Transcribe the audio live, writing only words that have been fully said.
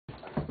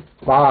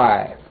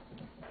5,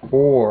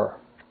 4,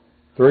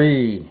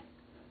 3,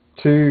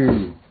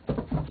 2,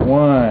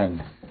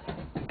 1.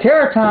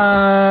 Carrot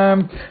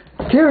time!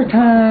 Carrot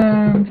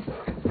time!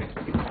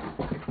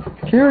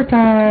 Carrot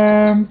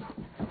time!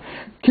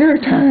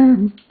 Carrot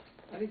time!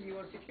 I think he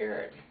wants a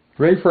carrot.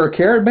 Ready for a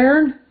carrot,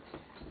 Baron?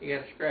 You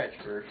gotta scratch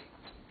first.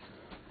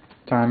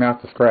 Time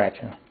out the scratch,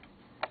 huh?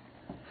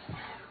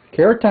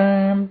 Carrot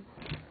time!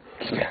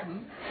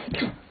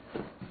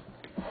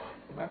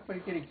 My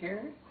buddy get a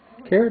carrot?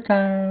 Carrot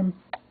time!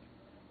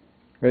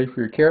 Ready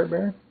for your carrot,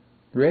 Baron?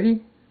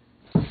 Ready?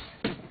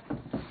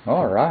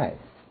 Alright.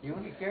 You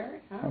want a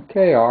carrot? Huh?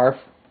 Okay, Arf.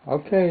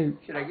 Okay,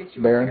 Should I get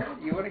you Baron. a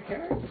carrot? You want a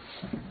carrot?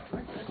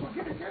 Let's go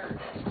get a carrot.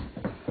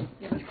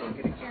 Yeah, let's go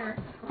get a carrot.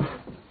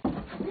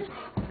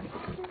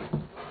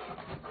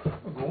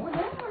 We're going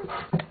down.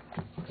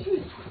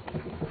 Jeez.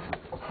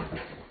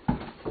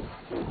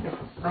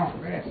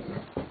 Wrong rest.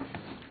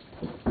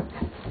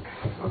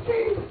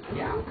 Okay.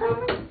 Yeah, I'm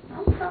coming.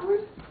 I'm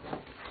coming.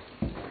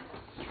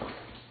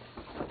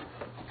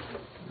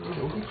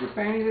 Don't get your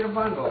panties in a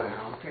bundle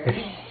now,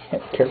 okay?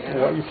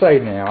 Careful what you say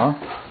now,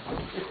 huh?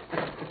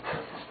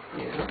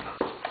 Yeah.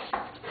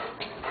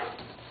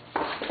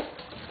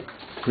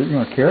 You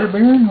want a carrot,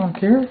 Baron? You want a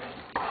carrot? Is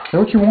that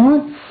what you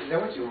want? Is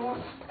that what you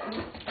want?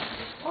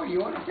 Oh, you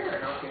want a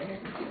carrot? Okay.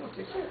 You want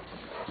a carrot.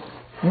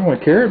 You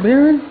want a carrot,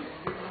 Baron?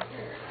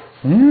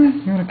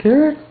 Yeah, you want a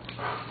carrot?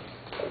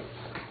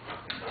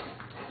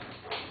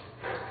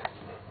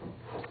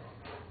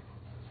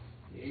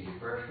 Easy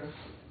first one.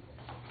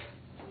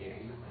 Yeah,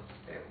 you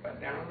step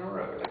back down on the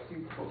road like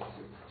you supposed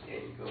to. There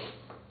you go.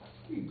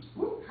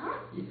 Whoop, huh?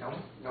 You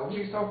don't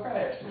be so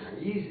fast now.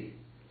 Easy.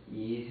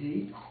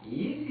 Easy.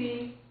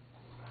 Easy.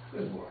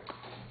 Good boy.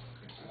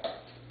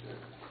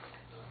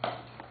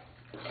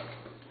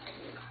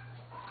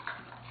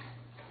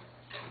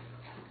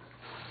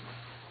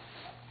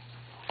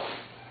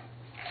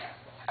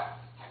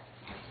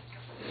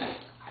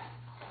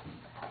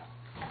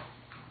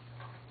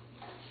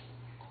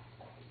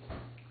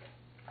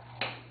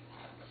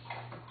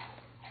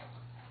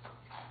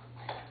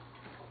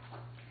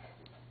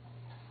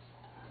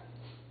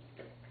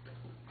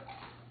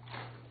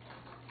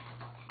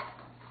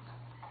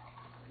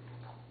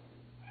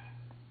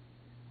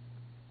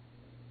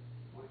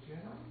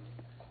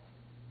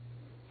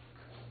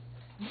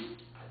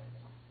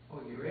 Oh,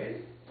 you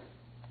ready?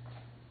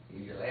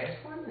 Your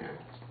last one now.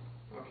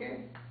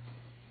 Okay?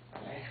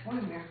 Last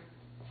one now.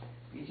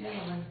 Be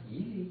gentlemen.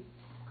 Easy.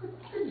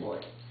 Good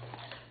boy.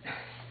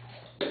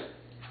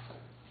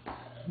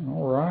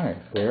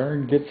 Alright,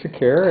 Baron gets a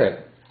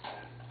carrot.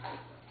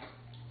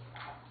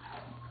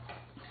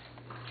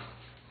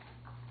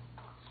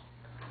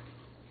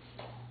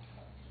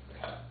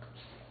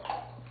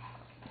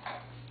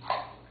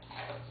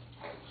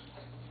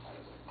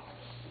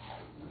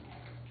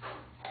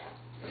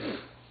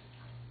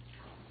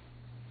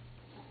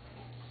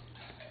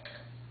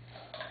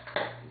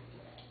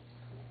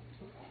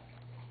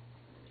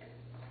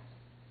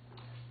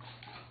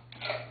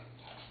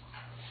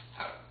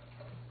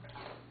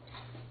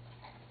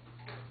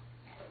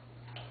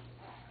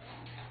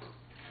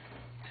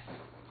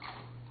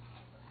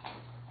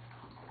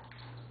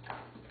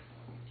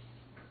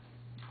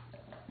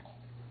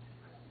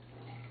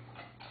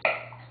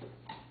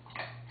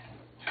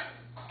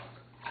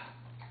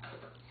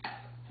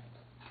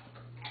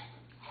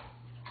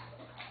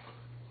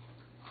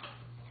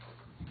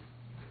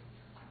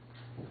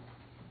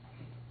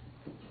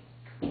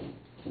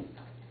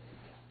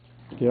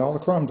 Get all the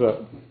crumbs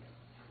up.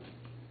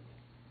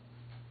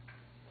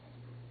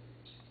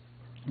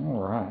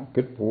 Alright,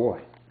 good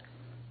boy.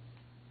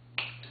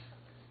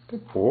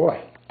 Good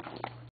boy.